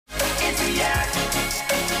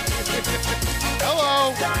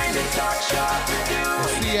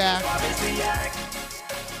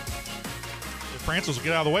Francis will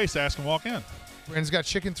get out of the way so Ask can walk in. Brandon's got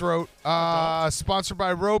chicken throat. Sponsored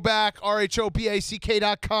by Roback,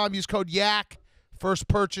 RHOBACK.com. Use code YAK. First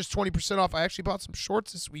purchase, 20% off. I actually bought some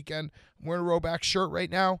shorts this weekend. I'm wearing a Roback shirt right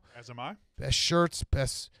now. As am I. Best shirts,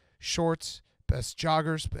 best shorts, best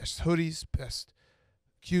joggers, best hoodies, best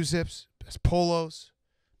Q-zips, best polos.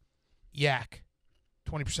 Yak.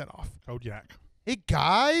 20% off. Code YAK. Hey,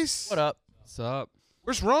 guys. What up? What's up?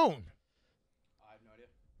 Where's Roan? I have no idea.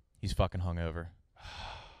 He's fucking hungover.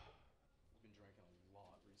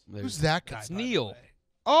 Who's that guy? It's by the Neil. way?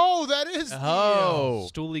 Oh, that is Oh.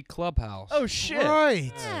 Stooley Clubhouse. Oh, Neil. shit.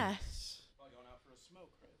 Right. Yeah.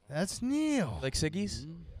 That's Neil. Like Siggy's?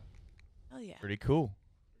 Oh, yeah. Pretty cool.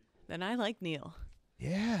 Then I like Neil.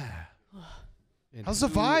 Yeah. And How's the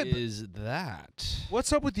who vibe? is that?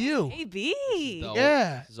 What's up with you? AB.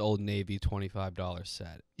 Yeah. This is Old Navy $25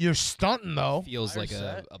 set. You're stunting, though. Feels Fire like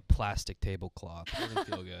set. a plastic tablecloth. Doesn't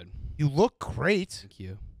feel good. You look great. Thank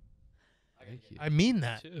you. Thank you. I mean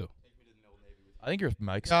that. Too. I think your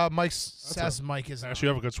mic's Mike says Mike is Actually,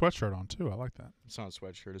 you have a good sweatshirt on, too. I like that. It's not a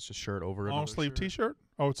sweatshirt. It's a shirt over Long another sleeve shirt. T-shirt?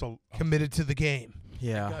 Oh, it's a... committed to the game.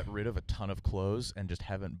 Yeah. got rid of a ton of clothes and just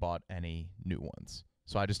haven't bought any new ones.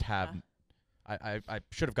 So I just have... I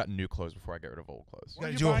should have gotten new clothes before I get rid of old clothes. Gotta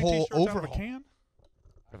Weren't do you a buying whole T-shirts out of a overhaul. can?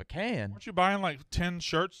 Out of a can? Weren't you buying like 10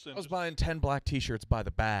 shirts? And I was just- buying 10 black T-shirts by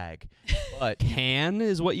the bag. But Can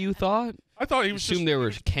is what you thought? I thought he You was assumed just, there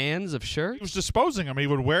were cans of he shirts? was disposing them. He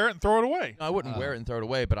would wear it and throw it away. I wouldn't wear it and throw it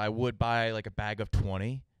away, but I would buy like a bag of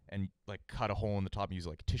 20 and like cut a hole in the top and use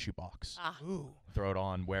like a tissue box. Ah. Ooh. Throw it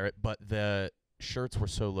on, wear it. But the shirts were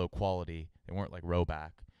so low quality, they weren't like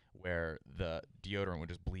Roback, where the deodorant would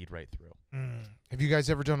just bleed right through. Have you guys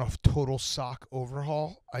ever done a total sock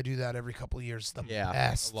overhaul? I do that every couple of years. The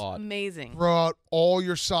best. a lot. Amazing. Throw out all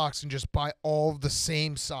your socks and just buy all of the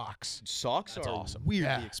same socks. Socks That's are awesome. weirdly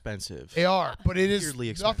Yeah. expensive. They are, but it is Weirdly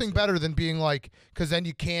nothing expensive. better than being like, because then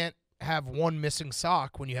you can't have one missing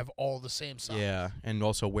sock when you have all the same socks. Yeah, and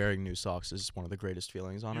also wearing new socks is one of the greatest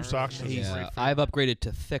feelings on New earth. socks is Yeah, great. I've upgraded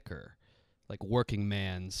to thicker, like working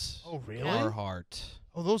man's Oh, really? Carhartt.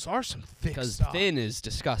 Oh, those are some thick Because socks. thin is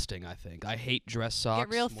disgusting, I think. I hate dress socks.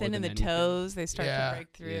 Get real more thin in than the anything. toes. They start Yeah. to break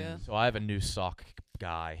through. Yeah. So I have a new sock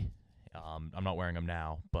guy. I'm not wearing them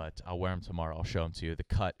now, but I'll wear them tomorrow. I'll show them to you. The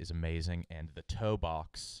cut is amazing, and the toe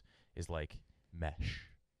box is like mesh.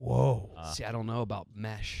 Whoa. See, I don't know about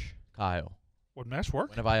mesh. Kyle, Would mesh work?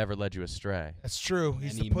 when have I ever led you astray? That's true.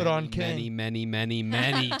 He's many, the put on many, king.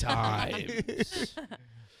 many times.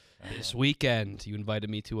 This weekend, you invited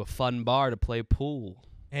me to a fun bar to play pool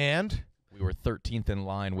And? We were 13th in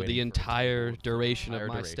line for waiting the for a entire table. duration Entire of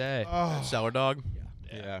my duration. stay. Oh. Sour dog? Yeah.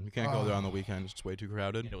 Yeah, you can't go there on the weekends. It's way too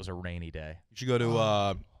crowded. And it was a rainy day. You should go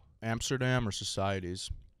to Amsterdam or Societies.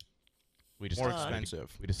 We just More Fun.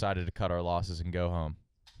 expensive. We decided to cut our losses and go home.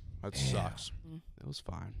 That Damn. sucks. It was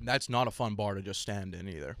fine. That's not a fun bar to just stand in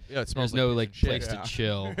either. Yeah, it There's no like shit. place Yeah. to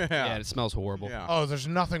chill. Yeah. Yeah, it smells horrible. Yeah. Oh, there's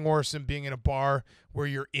nothing worse than being in a bar where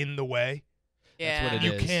you're in the way. Yeah. what it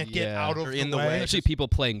You is, can't get yeah. out of Or the in the way. way. Especially people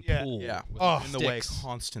playing Yeah. pool. Yeah. with Oh. In the way sticks.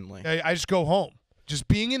 constantly. I just go home. Just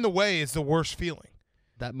being in the way is the worst feeling.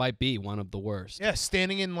 That might be one of the worst. Yeah,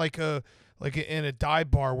 standing in in a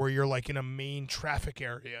dive bar where you're like in a main traffic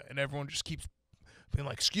area and everyone just keeps being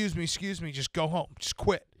like, excuse me, just go home. Just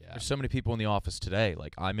quit. Yeah. There's so many people in the office today.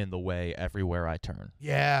 Like, I'm in the way everywhere I turn.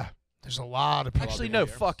 Yeah. There's a lot of people. Actually, in no,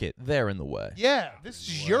 there. fuck it. They're in the way. Yeah, this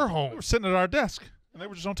is your We home. were sitting at our desk, and they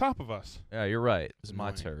were just on top of us. Yeah, you're right. This is my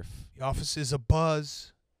Annoying. turf. The office is a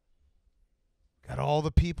buzz. Got all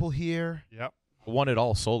the people here. Yep. I won it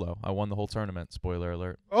all solo. I won the whole tournament. Spoiler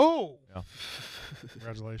alert. Oh.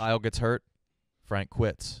 Congratulations. Kyle gets hurt. Frank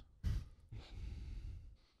quits.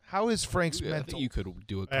 How is Frank's I mental? think you could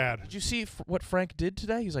do a Bad. Did you see what Frank did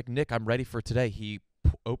today? He's like, Nick, I'm ready for today. He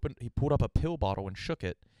pulled up a pill bottle and shook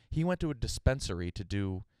it. He went to a dispensary to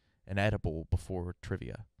do an edible before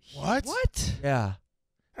trivia. What? What? Yeah.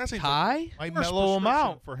 That's Kai? Might worst mellow him prescription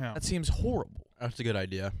out. for him. That seems horrible. That's a good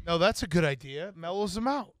idea. No, that's a good idea. Mellows him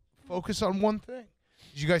out. Focus on one thing.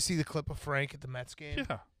 Did you guys see the clip of Frank at the Mets game?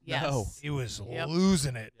 Yeah. Yes. No. He was Yep.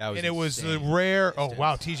 losing it. That was and it was the insane. rare. Oh, Instant.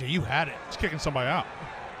 wow, TJ, you had it. He's kicking somebody out.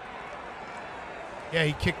 Yeah,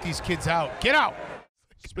 he kicked these kids out. Get out.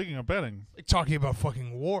 Speaking of betting, Like talking about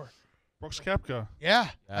fucking war. Brooks Koepka. Yeah.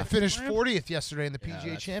 Yeah. I finished Grand? 40th yesterday in the Yeah, PGA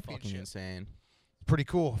that's Championship. fucking insane. Pretty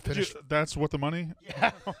cool. Did Finished. you- that's what the money.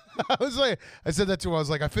 Yeah. I was like, I said that to him. I was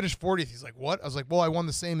like, I finished 40th. He's like, what? I was like, well, I won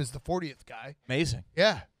the same as the 40th guy. Amazing.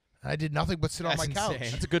 Yeah. I did nothing but sit on my That's couch.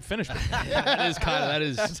 insane. That's a good finish. That is kind of that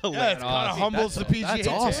is Yeah, it's kind of humbles the PGA that's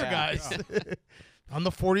Tour awesome. guys. I'm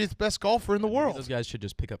the 40th best golfer in the Those world. guys should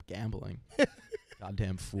just pick up gambling.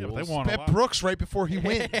 Goddamn fools. Yeah, but they want a Bet lot. Brooks right before he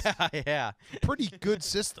wins. yeah. Pretty good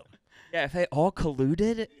system. Yeah, if they all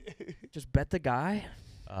colluded, just bet the guy.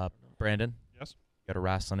 Brandon, Yes. got a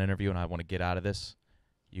wrestling interview, and I want to get out of this.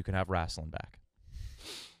 You can have wrestling back.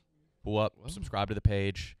 Pull up, subscribe to the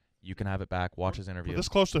page. You can have it back. Watch his interview. We're this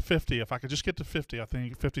close to 50. If I could just get to 50, I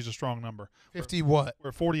think 50 is a strong number. 50 what? We're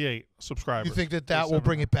at 48 subscribers. You think that will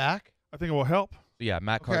bring it back? I think it will help. Yeah,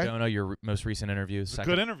 Matt Okay. Cardona, your most recent interview. It's a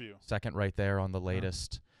good interview. Second right there on the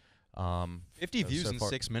latest. 50 views so in far.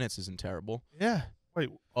 6 minutes isn't terrible. Yeah. Wait,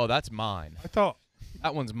 Oh, that's mine. I thought.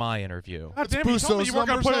 That one's my interview. God Let's damn it, you boost told me those you weren't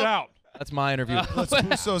going to numbers put it up. out. That's my interview. Let's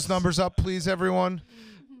boost those numbers up, please, everyone.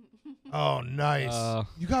 Oh, nice.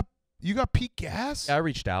 You got Pete Gas? Yeah, I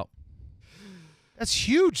reached out. That's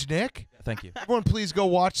huge, Nick. Thank you. Everyone, please go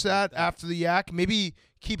watch that after the yak. Maybe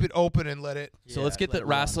keep it open and let it. So let's get the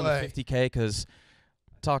wrestling Play. to 50K because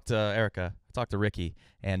I talked to Erica, I talked to Ricky,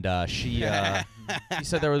 and she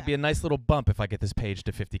said there would be a nice little bump if I get this page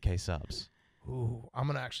to 50K subs. Ooh, I'm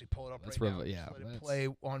gonna actually pull it up That's right now. yeah, Just let it that's- play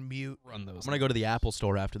on mute. Run those. I'm going to go to the Apple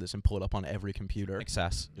store after this and pull it up on every computer.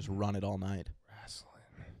 Excess. Just run it all night. Wrestling.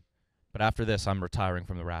 But after this, I'm retiring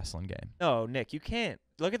from the wrestling game. No, Nick, you can't.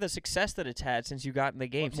 Look at the success that it's had since you got in the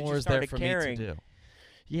game. What since more you is there started for caring. me to do?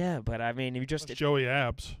 Yeah, but I mean, you just That's Joey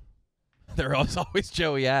Abs. There was always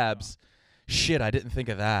Joey Abs. Shit, I didn't think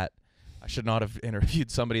of that. I should not have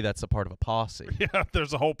interviewed somebody that's a part of a posse. Yeah,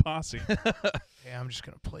 there's a whole posse. Yeah, I'm just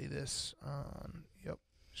gonna play this on. Yep.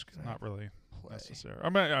 Just gonna Not really play. necessary. I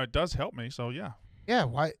mean, it does help me, so yeah. Yeah.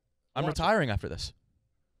 Why? I'm Watch it. retiring after this.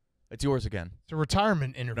 It's yours again, It's a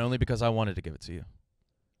retirement but interview. only because I wanted to give it to you.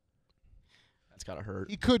 That's got to hurt.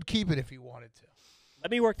 He could keep it if he wanted to. let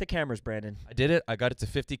me work the cameras, Brandon. I did it. I got it to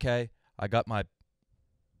 50K. I got my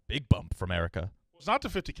big bump from Erica. It's not to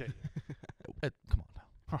 50K. Come on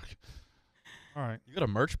now. Okay. All right. You got a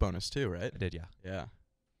merch bonus too, right? I did, yeah. Yeah.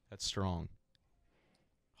 That's strong.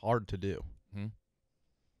 Hard to do.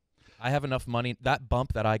 I have enough money. That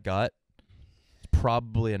bump that I got is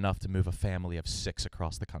probably enough to move a family of 6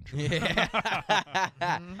 across the country.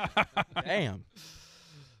 Damn.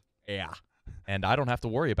 Yeah. And I don't have to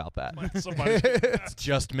worry about that. Somebody's It's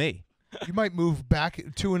just me. You might move back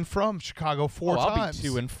to and from Chicago four I'll times. be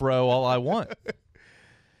to and fro all I want.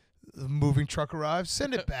 The moving truck arrives.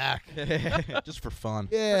 Send it back. Just for fun.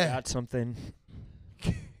 Yeah. Got something.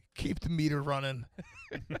 Keep the meter running.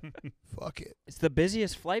 Fuck it. It's the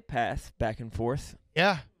busiest flight path back and forth,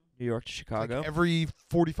 Yeah. New York to Like Chicago. every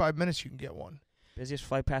 45 minutes you can get one. Busiest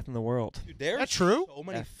flight path in the world. Dude, there's That true? so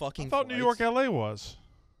many Yeah. fucking I thought New York, flights. LA was.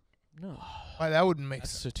 No. Why, that wouldn't make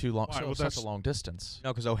That's sense. a too long. Why? So Well, such that's- a long distance.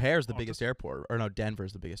 No, because O'Hare's the Oh, biggest just- airport. Or no,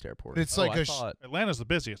 Denver's the biggest airport. But it's Oh, like I a. thought Atlanta's the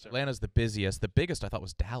busiest. Atlanta's the busiest. The biggest I thought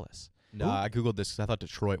was Dallas. Nah, I googled this because I thought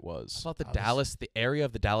Detroit I was. thought the Dallas. the area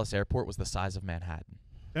of the Dallas airport was the size of Manhattan.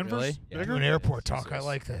 Denver's Really? Yeah. bigger? Doing airport Yes, talk. I yes.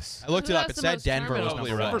 like this. I looked Who it up. has It the said most Denver was terminals? number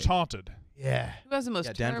Probably one. Denver's haunted. Yeah. Who has the most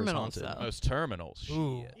Yeah, Denver's terminals, haunted. though? Most terminals.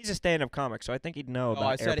 Ooh. Shit. He's a stand-up comic, so I think he'd know about Oh,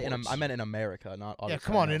 I said it airports. I meant in America, not. Yeah, obviously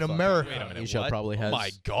come on, I in know fucking America. Wait a minute, Asia what? probably has. Oh my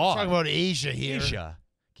Let's God. talk about Asia here. Asia.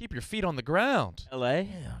 Keep your feet on the ground. L.A.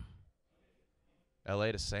 Damn.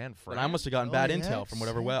 LA to San Fran. But I must have gotten bad LAX, intel from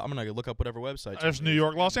whatever. I'm gonna look up whatever website. There's New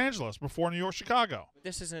York, Los Angeles before New York, Chicago.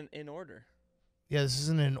 This isn't in order. Yeah, this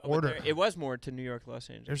isn't in Oh, but order. there- It was more to New York, Los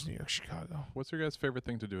Angeles. There's New York, Chicago. What's your guys' favorite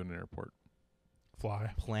thing to do in an airport?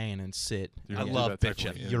 Fly. Plane and sit. Do you I do love that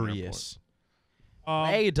technically bitching. in an Furious. Um,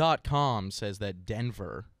 A.com says that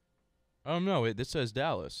Denver. Oh no, this says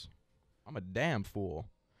Dallas. I'm a damn fool.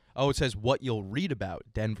 Oh, it says what you'll read about.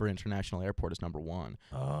 Denver International Airport is number one.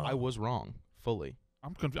 I was wrong fully.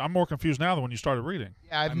 I'm more confused now than when you started reading.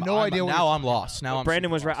 Yeah, I have I'm- no I'm- idea. what Now you're I'm lost. Now I'm. Brandon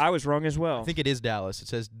super was right. lost. I was wrong as well. I think it is Dallas. It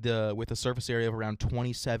says with a surface area of around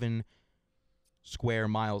 27 square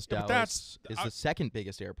miles. Yeah, but Dallas that's- is the second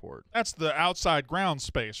biggest airport. That's the outside ground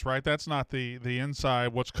space, right? That's not the inside,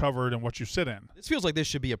 what's covered and what you sit in. This feels like this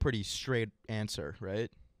should be a pretty straight answer, right?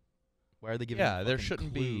 Why are they giving? Yeah, there fucking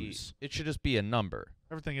shouldn't clues? be. It should just be a number.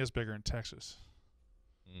 Everything is bigger in Texas.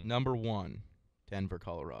 Number one, Denver,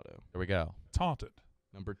 Colorado. There we go. It's haunted.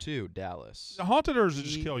 Number two, Dallas. Is it haunted or does it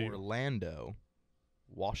just Three, kill you? Orlando,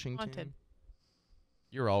 Washington. Haunted.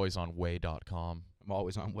 You're always on way.com. I'm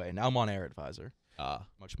always on way. Now I'm on Air Advisor. Ah.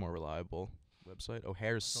 Much more reliable website.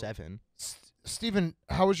 O'Hare's 7. Steven,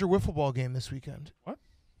 how was your wiffle ball game this weekend? I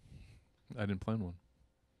didn't plan one.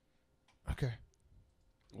 Okay.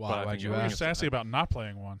 But I think You were sassy about not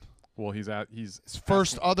playing one. Well, he's His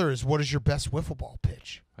first other is, what is your best wiffle ball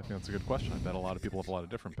pitch? I think that's a good question. I bet a lot of people have a lot of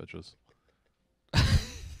different pitches.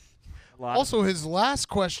 Also, his last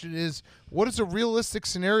question is, what is a realistic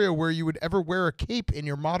scenario where you would ever wear a cape in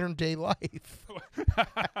your modern day life?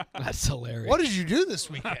 That's hilarious. What did you do this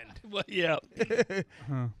weekend? Well, yeah.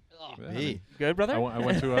 Me. Good, brother? I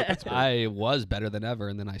went to Pittsburgh. I was better than ever,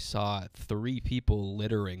 and then I saw 3 people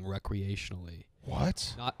littering recreationally.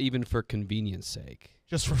 What? Not even for convenience sake.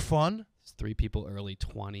 Just for fun? It's 3 people, early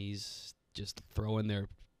 20s, just throwing their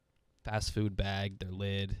fast food bag, their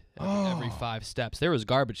lid, every 5 steps. There was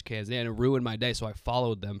garbage cans, and it ruined my day, so I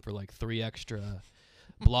followed them for like 3 extra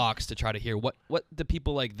blocks to try to hear what do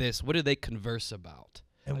people like this, what do they converse about?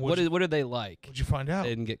 And What are they like? what'd you find out? They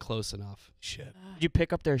didn't get close enough. Shit. Did you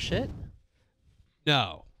pick up their shit?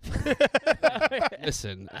 No.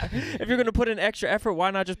 Listen, If you're gonna put in extra effort,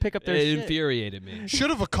 why not just pick up their it shit? infuriated me.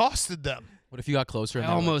 Should have accosted them. What if you got closer and I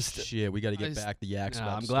they were like, almost- shit, we got to I get just- back the yaks. Nah,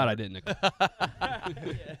 about I'm to glad I start."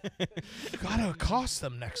 didn't. You gotta accost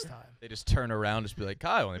them next time. They just turn around and just be like,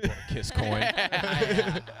 I only bought a kiss coin.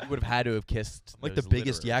 You would have had to have kissed. Like the those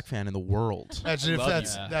biggest litterers. yak fan in the world. Imagine if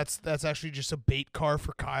love that's actually just a bait car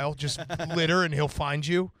for Kyle. Just litter and he'll find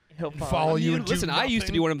you. He'll And follow you and do Listen, I used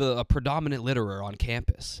to be nothing. one of the a predominant litterer on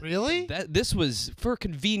campus. Really? This was for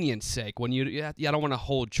convenience sake. When I don't want to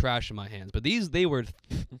hold trash in my hands, but they were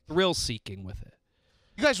thrill seeking with it.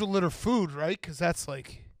 You guys will litter food, right? Because that's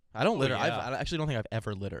like. I don't litter. yeah. I actually don't think I've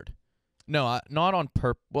ever littered. No, not on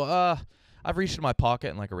purpose. Well, I've reached in my pocket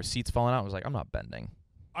and like a receipt's falling out. I was like, I'm not bending.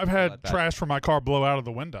 I've had Let that- trash from my car blow out of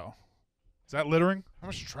the window. Is that littering? How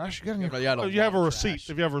much trash you got in your Oh, you have a receipt.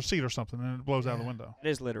 If you have a receipt or something, then it blows out the window. It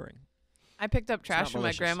is littering. I picked up not trash from my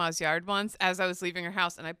malicious. grandma's yard once as I was leaving her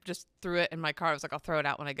house, and I just threw it in my car. I was like, I'll throw it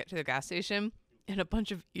out when I get to the gas station. And a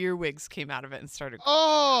bunch of earwigs came out of it and started. Oh.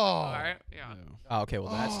 All right. Yeah. Oh, okay,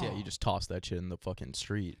 well that's you just toss that shit in the fucking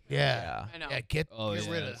street. Yeah. I know. Yeah, get Oh, rid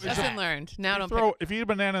yeah. of that. Lesson learned. Now don't If you eat a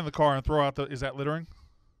banana in the car and throw out is that littering?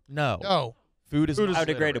 No. No. Food is Food is not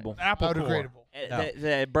littering. Biodegradable. Apple core. Biodegradable. No.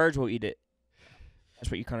 The birds will eat it. That's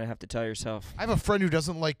what you kind of have to tell yourself. I have a friend who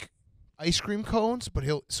doesn't like ice cream cones, but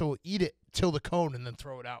he'll eat it till the cone and then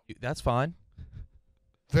throw it out. That's fine.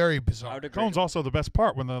 Very bizarre. Biodegradable. Cone's also the best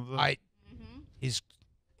part when the I Mhm. he's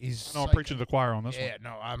no, I'm psycho. preaching to the choir on this Yeah, one.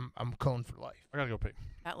 no, I'm cone for life. I gotta go pee.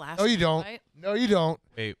 That last. No, you don't. Right? No, you don't.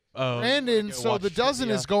 Wait. Brandon, go so watch the dozen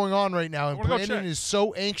trivia. is going on right now, and wanna go Brandon check. is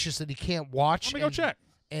so anxious that he can't watch Let me go check.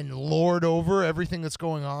 and lord over everything that's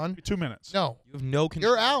going on. 2 minutes. No, You have no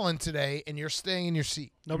control. you're Alan today, and you're staying in your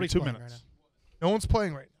seat. Nobody's 2 minutes. No one's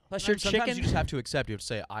playing right now. Plus your Sometimes chicken. you just have to accept. You have to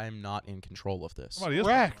say, I am not in control of this. Somebody is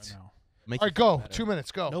Correct. playing right now. Make All you right, feel go. better. 2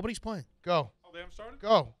 minutes. Go. Nobody's playing. Go. Oh, they haven't started?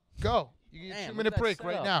 Go. Go. You get a Damn, 2 look minute at that break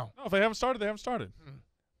right setup. now. No, if they haven't started, they haven't started.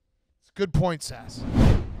 It's a good point, Sass.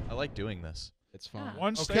 I like doing this. It's fun. Yeah.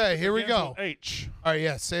 One Okay, state that here we begins go. with H. All right,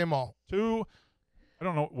 yeah, say them all. 2, I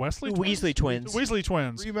don't know, Wesley The twins? Weasley twins. The Weasley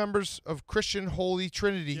twins. 3 members of Christian Holy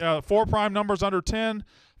Trinity. Yeah, 4 prime numbers under 10,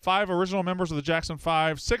 5 original members of the Jackson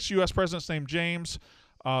 5, 6 U.S. presidents named James,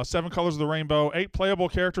 7 colors of the rainbow, 8 playable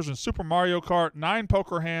characters in Super Mario Kart, 9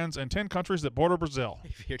 poker hands, and 10 countries that border Brazil.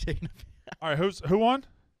 If you're taking All right, who won?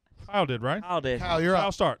 Kyle did, right? Kyle did. Kyle, you're Kyle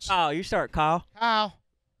up. starts. Kyle, you start, Kyle. Kyle.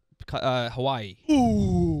 Hawaii.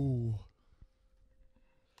 Ooh.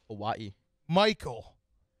 Hawaii. Michael.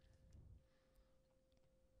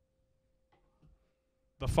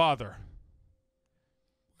 The father.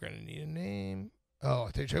 We're going to need a name. Oh,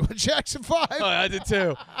 I think you went Jackson 5. Oh, I did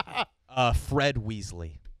too. Fred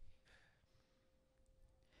Weasley.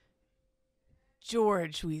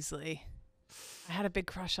 George Weasley. I had a big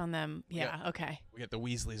crush on them. Yeah. Okay. We get the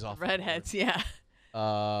Weasleys off. the board. Redheads. Yeah.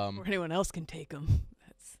 Or anyone else can take them.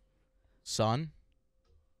 That's. Son.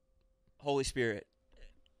 Holy Spirit.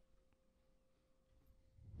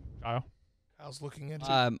 Kyle. Kyle's looking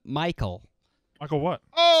at you. Michael. Michael what?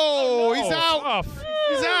 Oh, he's Oh, out. tough.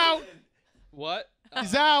 He's out. What?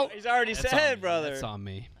 He's out. He's already That's said, on me. brother. That's on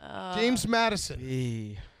me. James Madison.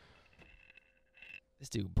 B. This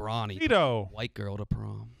dude, Brawny. Tito. White girl to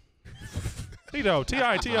prom. Tito.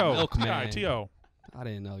 T-I-T-O. Milkman. T-I-T-O. I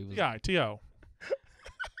didn't know he was. T-I-T-O.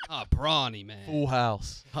 Ah, Brawny, man. Full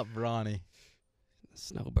House. Not Brawny.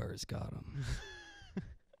 Snowbirds got him.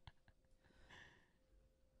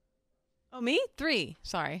 Oh, me? 3.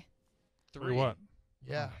 Sorry. 3 what?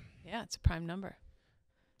 Yeah. Yeah, it's a prime number.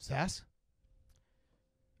 Sass.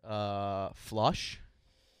 Flush.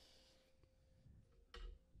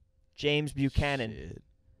 James Buchanan. Shit.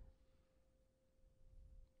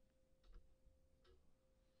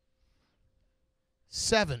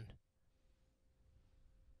 Seven.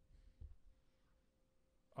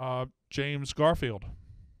 James Garfield.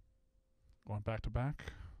 Going back to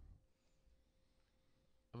back.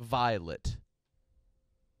 Violet.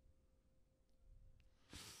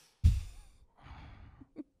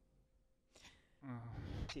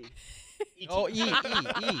 T. Oh, E.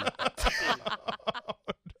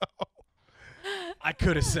 I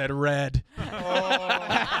could have said red. 5.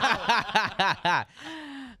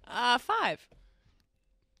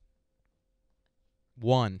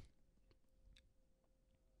 1.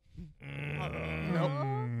 Nope.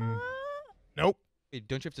 Nope. Wait,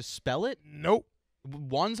 don't you have to spell it? Nope.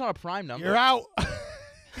 1's not a prime number. You're out.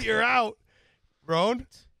 You're out. Roan,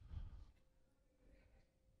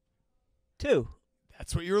 2.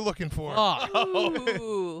 that's what you were looking for.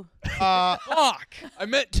 Ooh. Fuck. I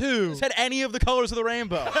meant 2. Said any of the colors of the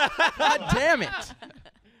rainbow. God damn it.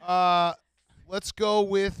 Let's go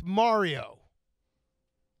with Mario.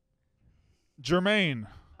 Jermaine.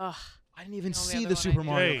 Ugh. I didn't even The only see other the one I Super knew.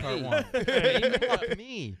 Mario Hey. Kart one. Fuck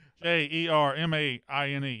me.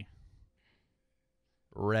 Jermaine.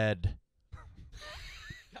 Red.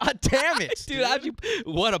 God damn it, Dude, how'd you?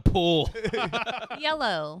 What a pull.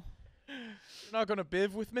 Yellow. You're not gonna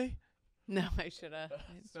biv with me? No, I should have.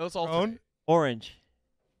 Those all Roan, Orange.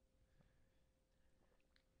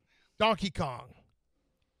 Donkey Kong.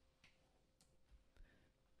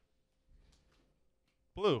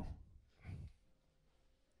 Blue.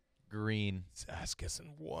 green. That's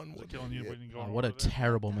guessing 1. Was it killing you when you go Oh, on what a over there?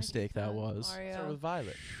 terrible mistake that was. Start with Mario.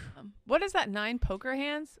 violet. What is that? 9 poker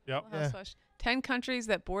hands? Yep. Oh, shush. 10 countries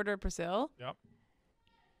that border Brazil? Yep.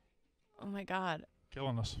 Oh my God.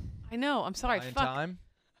 Killing us. I know. I'm sorry. Lion Fuck. time.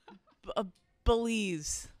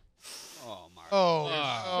 Belize. Oh, Mario.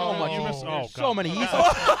 Oh, So much. you missed- oh, so God. many easy.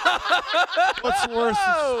 What's worse,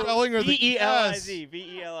 the spelling or the V-E-L-I-Z. S?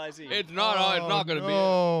 V-E-L-I-Z. It's not. it's not gonna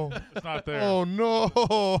no. It's not there. Oh no!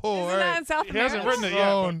 All Isn't that right, in South He hasn't America? written it yet.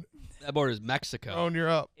 but Roan, be. That border is Mexico. Roan, you're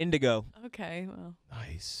up. Indigo. Okay. Well.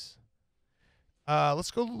 Nice.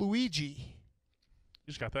 Let's go Luigi. You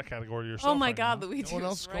just got that category to yourself. Oh my right God, now. Luigi one was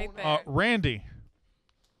else right going? there. Randy.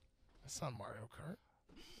 That's not Mario Kart.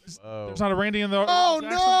 Oh. There's not a Randy in the. Oh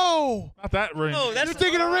Jackson? no! Not that Randy. Oh, that's You're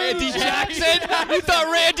thinking of Randy Jackson? You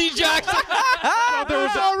thought Randy Jackson? I thought there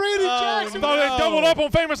was. Randy I Jackson. thought they doubled up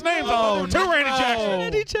on famous names. Oh, Two Randy Jackson.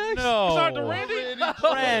 Randy Jackson. No. It's not the Randy.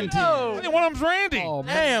 Randy. I think one of them's Randy. Oh,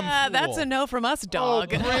 damn That's a no from us,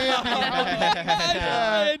 dog. Oh, Randy.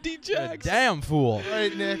 Randy Jackson. Damn fool. All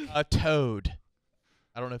right, Nick. A toad.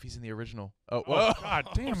 I don't know if he's in the original. Oh, Oh, whoa. God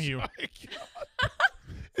damn you.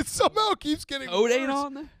 It somehow keeps getting Ode worse. ain't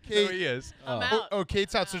on there? No, Kate, he is. I'm oh, out. oh,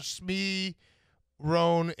 Kate's out, so it's just me,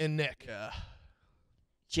 Roan, and Nick.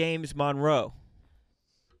 James Monroe.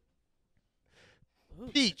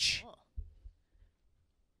 Peach.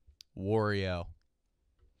 Wario.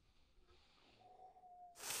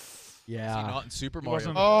 Is he Yeah. not in Super He Mario?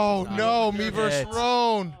 wasn't- Oh Not no, a- me versus Shit.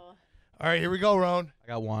 Roan. All right, here we go, Roan. I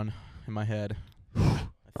got one in my head. I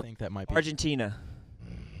think that might be. Argentina.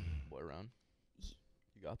 Boy, Ron.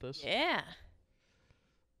 You got this? Yeah.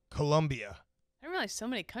 Colombia. I didn't realize so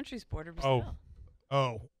many countries border Brazil.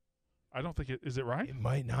 Oh, I don't think it is. It right? it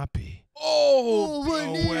might not be. Oh, what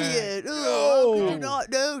an idiot. Oh, how could you not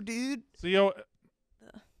know, dude? CO.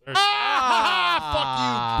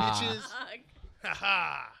 Ah, fuck you, bitches.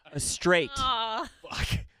 Ha A straight. Aw.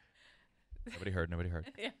 Fuck. Nobody heard. Nobody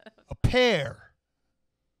heard. Yeah. A pear.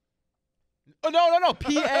 Oh, no.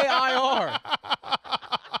 P-A-I-R.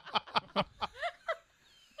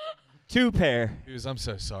 2 pair. Dudes, I'm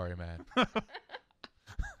so sorry, man.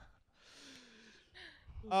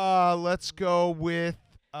 Let's go with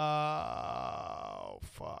oh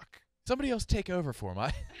fuck. Somebody else take over for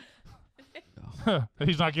him.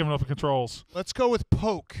 He's not giving up the controls. Let's go with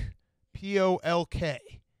poke. P-O-L-K.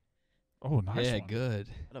 Oh, nice Yeah, one. good.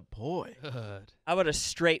 What a boy. Good. How about a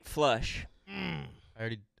straight flush? Mm. I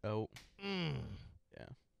already. Oh. Mm. Yeah.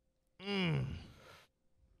 Mm.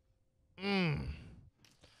 Mm.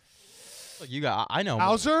 Look, you got. I know.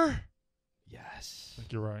 Bowser? Yes. I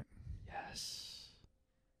think you're right. Yes.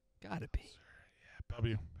 Gotta be.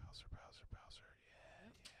 W. Bowser.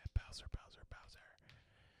 Yeah. Bowser.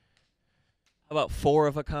 How about 4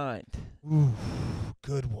 of a kind? Ooh,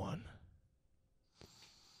 good one.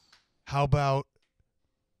 How about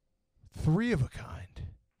 3 of a kind?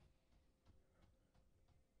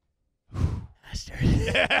 Bastard.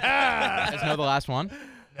 You guys know the last one?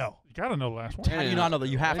 No. You gotta know the last one. How do you not know that?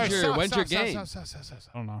 You have When's to. your- when's your Stop, game? stop.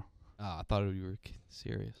 I don't know. Oh, I thought you were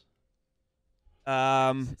serious.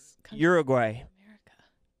 This country- Uruguay. America.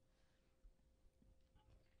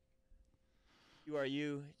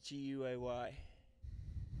 U-R-U-G-U-A-Y.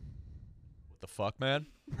 What the fuck, man?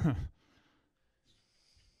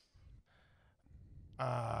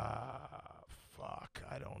 Fuck.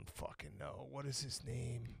 I don't fucking know. What is his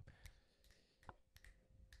name?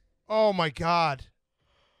 Oh my god.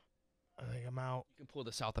 I think I'm out. You can pull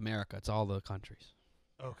to South America. It's all the countries.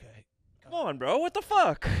 Okay. Come on, bro. What the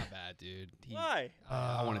fuck? Not bad, dude. Why?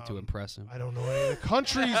 I wanted to impress him. I don't know any of the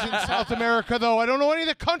countries in South America, though. I don't know any of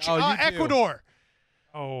the countries. Oh, you do. Ecuador.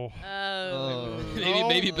 Oh.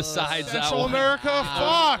 Maybe besides that Central one. America.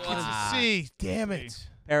 Fuck. What It's is a C. Damn it.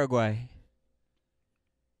 Paraguay.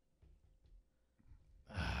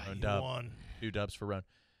 You Dub. won. 2 dubs for Run.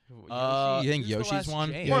 You think who's the Yoshi's last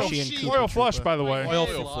won? James? Royal, Yoshi and Sheep. Koopa Royal Flush, Troopa. by the way. Royal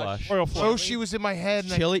Royal Flush. Royal Flush. Yoshi was in my head.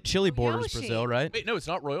 And Chili borders Yoshi. Brazil, right? Wait, no, it's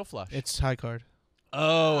not Royal Flush. It's high card.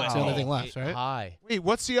 oh, It's the only thing left, right? High. Wait,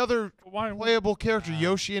 what's the other Why? playable character?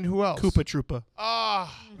 Yoshi and who else? Koopa Troopa.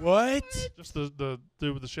 Ah. What? Just the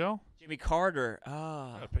dude with the shell? Jimmy Carter.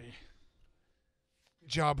 Ah. Gotta pee. Good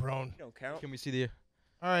job, Ron. Don't count. Can we see the?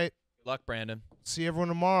 All right. Good luck, Brandon. See everyone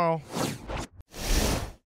tomorrow.